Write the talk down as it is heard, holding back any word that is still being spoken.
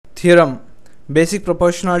Theorem. Basic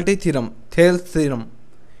proportionality theorem. Thales theorem.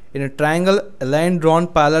 In a triangle, a line drawn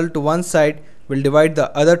parallel to one side will divide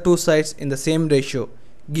the other two sides in the same ratio.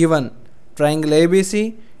 Given triangle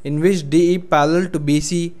ABC in which DE parallel to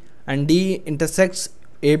BC and DE intersects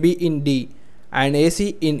AB in D and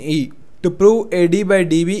AC in E. To prove AD by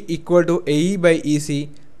DB equal to AE by EC,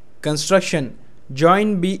 construction: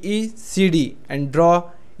 join BE CD and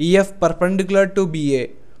draw EF perpendicular to BA.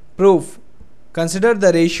 Proof: consider the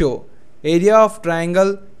ratio area of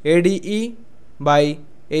triangle ADE by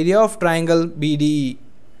area of triangle BDE,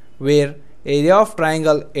 where area of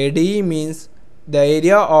triangle ADE means the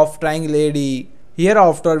area of triangle ADE.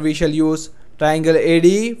 Hereafter we shall use triangle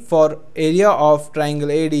ADE for area of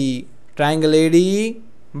triangle ADE. Triangle ADE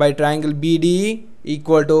by triangle BDE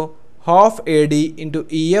equal to half AD into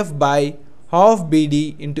EF by half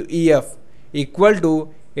BD into EF equal to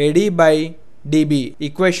AD by DB.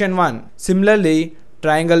 Equation 1. Similarly,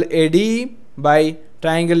 triangle ADE by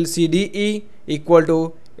triangle CDE equal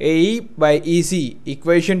to AE by EC.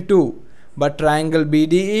 Equation 2. But triangle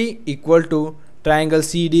BDE equal to triangle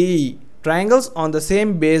CDE. Triangles on the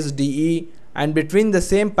same base DE and between the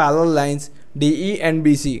same parallel lines DE and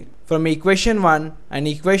BC. From equation 1 and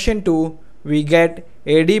equation 2 we get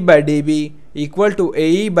AD by DB equal to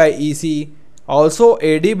AE by EC. Also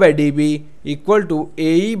AD by DB equal to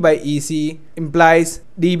AE by EC implies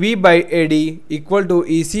DB by AD equal to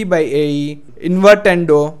EC by AE.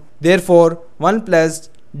 Invertendo, therefore 1 plus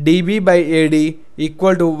DB by AD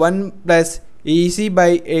equal to 1 plus EC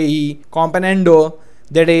by AE. Componendo,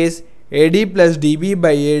 that is AD plus DB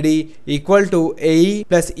by AD equal to AE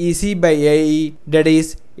plus EC by AE, that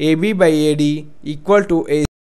is AB by AD equal to AC.